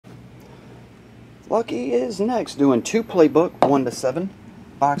Lucky is next, doing 2 Playbook, 1 to 7,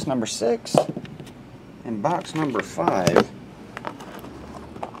 box number 6, and box number 5.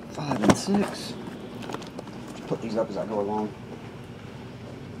 5 and 6. Just put these up as I go along.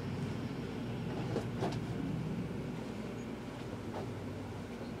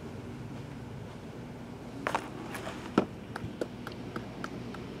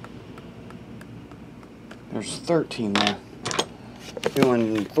 There's 13 there.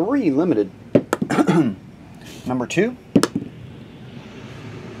 Doing 3 limited. Number 2,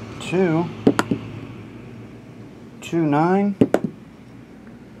 2, 2, 9,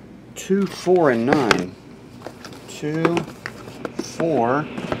 2, 4, and 9. 2, 4,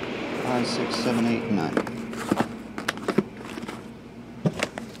 5, 6, 7, 8, 9.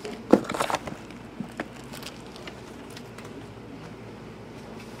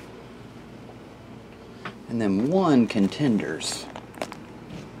 And then 1 Contenders.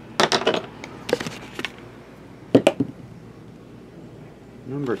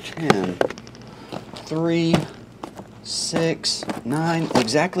 Number 10. 3, 6, 9.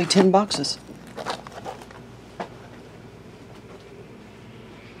 Exactly 10 boxes.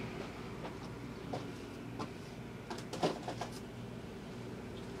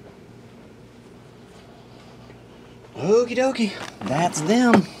 Okie dokie. That's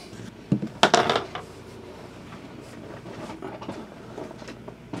them.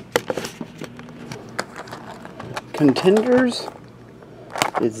 Contenders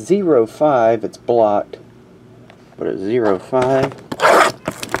is 05. It's blocked, but it's 05.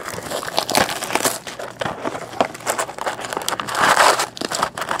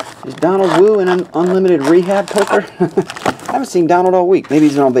 Is Donald Wu in an unlimited rehab poker? I haven't seen Donald all week. Maybe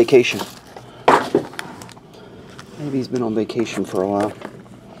he's been on vacation. Maybe he's been on vacation for a while.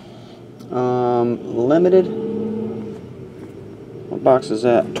 Limited. What box is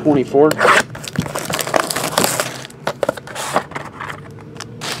that? 24.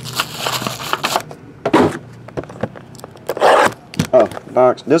 Oh,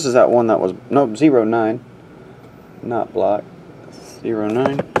 box. This is that one that was, nope, 09. Not blocked.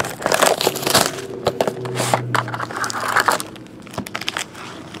 09.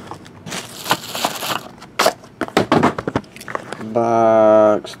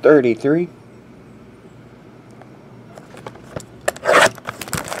 Box 33.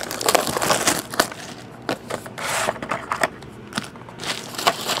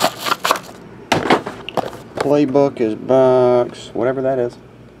 Playbook is box, whatever that is.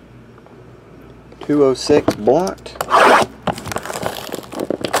 206 blocked.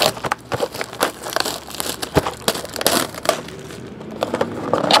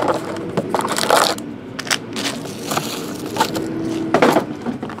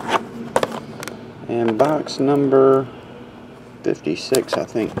 And box number 56, I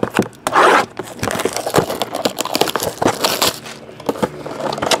think.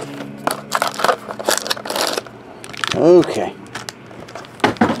 Okay.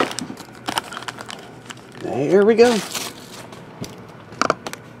 There we go.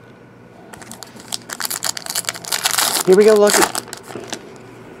 Here we go, Lucky.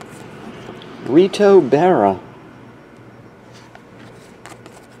 Rito Berra.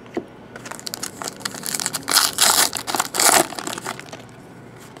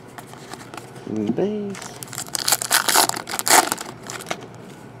 Base.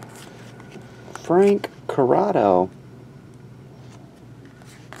 Frank Corrado.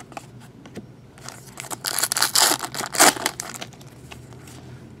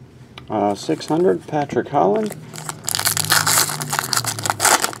 600, Patrick Holland.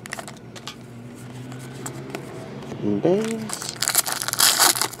 Base.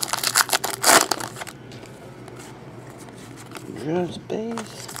 Just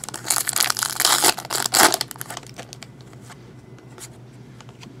base.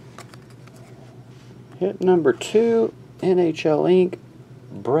 Hit number 2, NHL Inc.,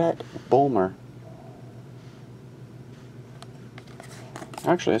 Brett Bulmer.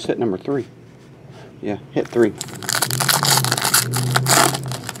 Actually, that's hit number 3. Yeah, hit 3.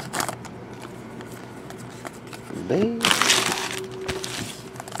 Base.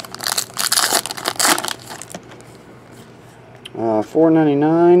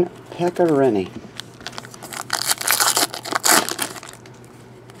 $4.99, Pecorino.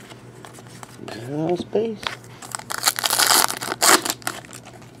 Just base.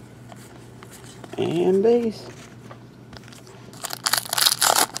 And base.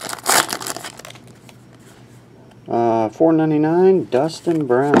 $4.99, Dustin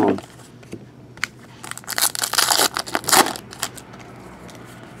Brown.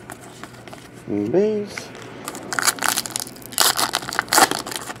 Base.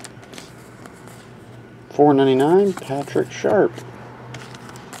 4.99, Patrick Sharp.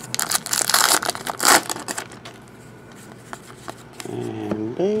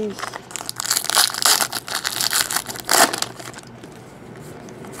 And base.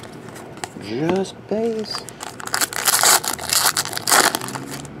 Just base.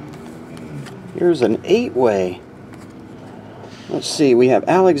 Here's an 8-way. Let's see, we have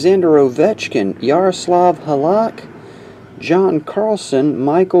Alexander Ovechkin, Yaroslav Halak, John Carlson,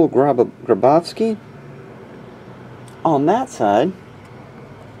 Michael Grabovski on that side.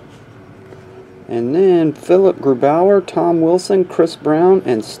 And then Philip Grubauer, Tom Wilson, Chris Brown,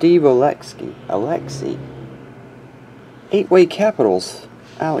 and Steve Alexi. 8-way Capitals.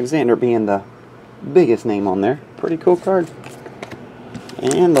 Alexander being the biggest name on there. Pretty cool card.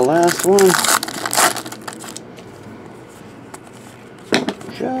 And the last one.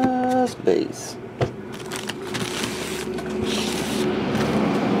 Just base.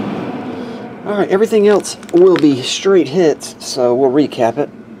 Alright, everything else will be straight hits, so we'll recap it.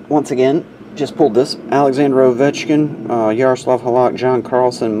 Once again, just pulled this. Alexander Ovechkin, Yaroslav Halak, John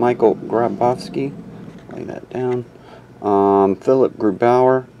Carlson, Michael Grabovski. Lay that down. Philip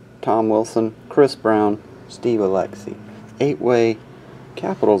Grubauer, Tom Wilson, Chris Brown, Steve Alexi. 8-way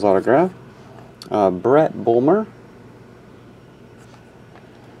Capitals autograph. Brett Bulmer,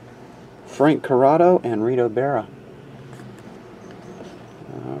 Frank Corrado, and Rito Berra.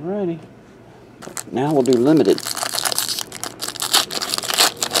 Alrighty. Now we'll do limited.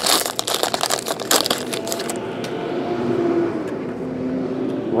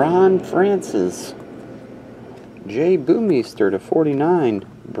 Ron Francis, Jay Boomeister /49,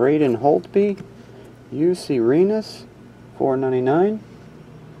 Braden Holtby, UC Renus $4.99.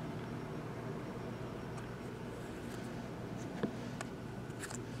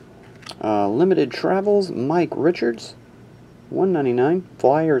 Limited Travels, Mike Richards $1.99,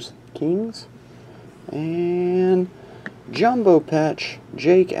 Flyers Kings, and Jumbo Patch,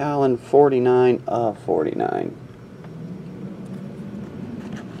 Jake Allen 49/49.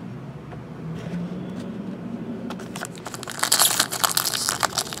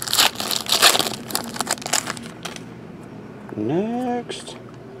 Next,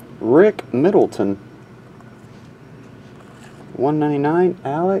 Rick Middleton $1.99,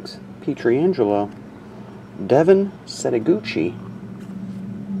 Alex Pietrangelo, Devin Setaguchi,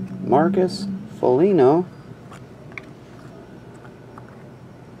 Marcus Foligno,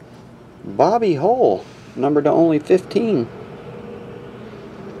 Bobby Hull, numbered to only 15.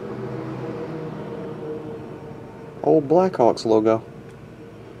 Old Blackhawks logo.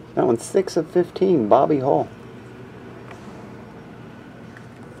 That one's 6/15, Bobby Hull.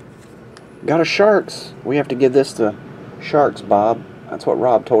 Got a Sharks. We have to give this to Sharks Bob. That's what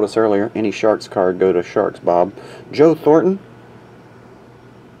Rob told us earlier. Any Sharks card, go to Sharks Bob. Joe Thornton,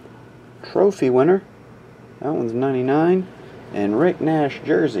 trophy winner. That one's 99. And Rick Nash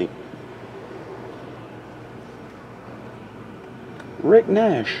jersey. Rick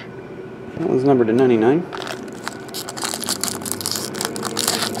Nash. That one's numbered to 99.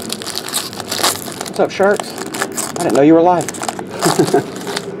 What's up, Sharks? I didn't know you were live.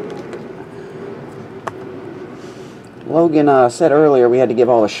 Logan said earlier we had to give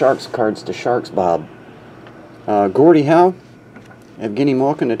all the Sharks cards to Sharks Bob. Gordie Howe, Evgeny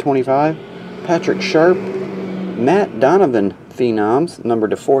Malkin /25, Patrick Sharp, Matt Donovan Phenoms, numbered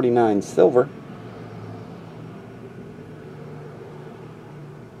to 49 silver.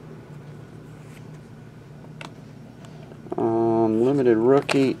 Limited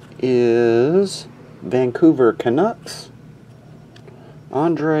rookie is Vancouver Canucks,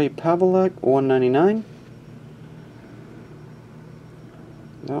 Andre Pavelek $1.99.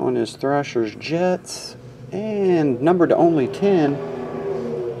 That one is Thrashers Jets, and numbered to only 10,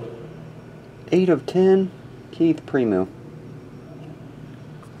 8/10, Keith Primeau.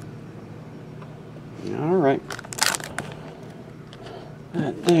 Alright.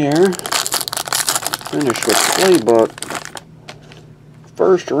 That there. Finish with Playbook.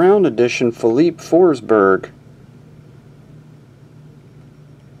 First round edition, Philippe Forsberg.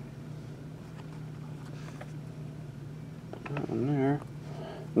 That one there.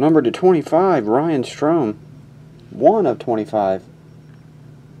 Numbered to 25, Ryan Strome. 1/25.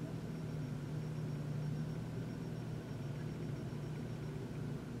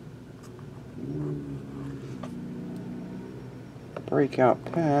 Breakout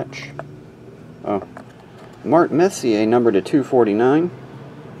patch. Oh. Mark Messier, numbered to 249.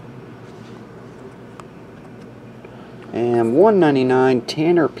 And 1/99,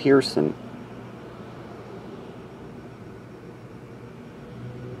 Tanner Pearson.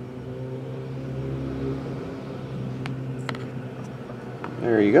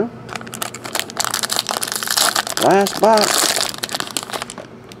 There you go. Last box.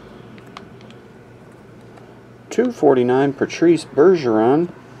 $2.49 Patrice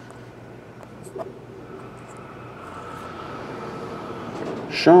Bergeron.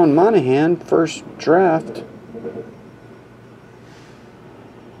 Sean Monahan, first draft.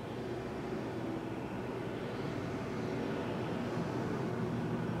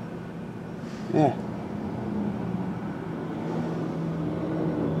 Yeah.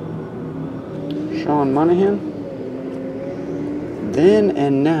 Sean Monahan. Then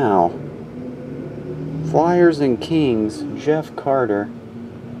and now. Flyers and Kings, Jeff Carter.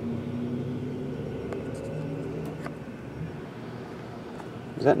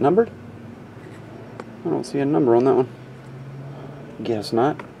 Is that numbered? I don't see a number on that one. Guess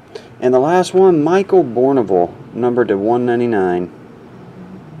not. And the last one, Michael Bournival, numbered to 199.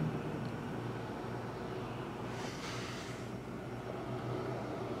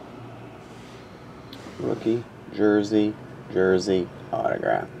 Rookie, jersey,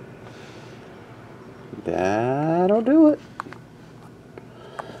 autograph. That'll do it.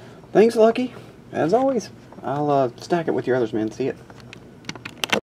 Thanks, Lucky. As always, I'll stack it with your others, man. See it.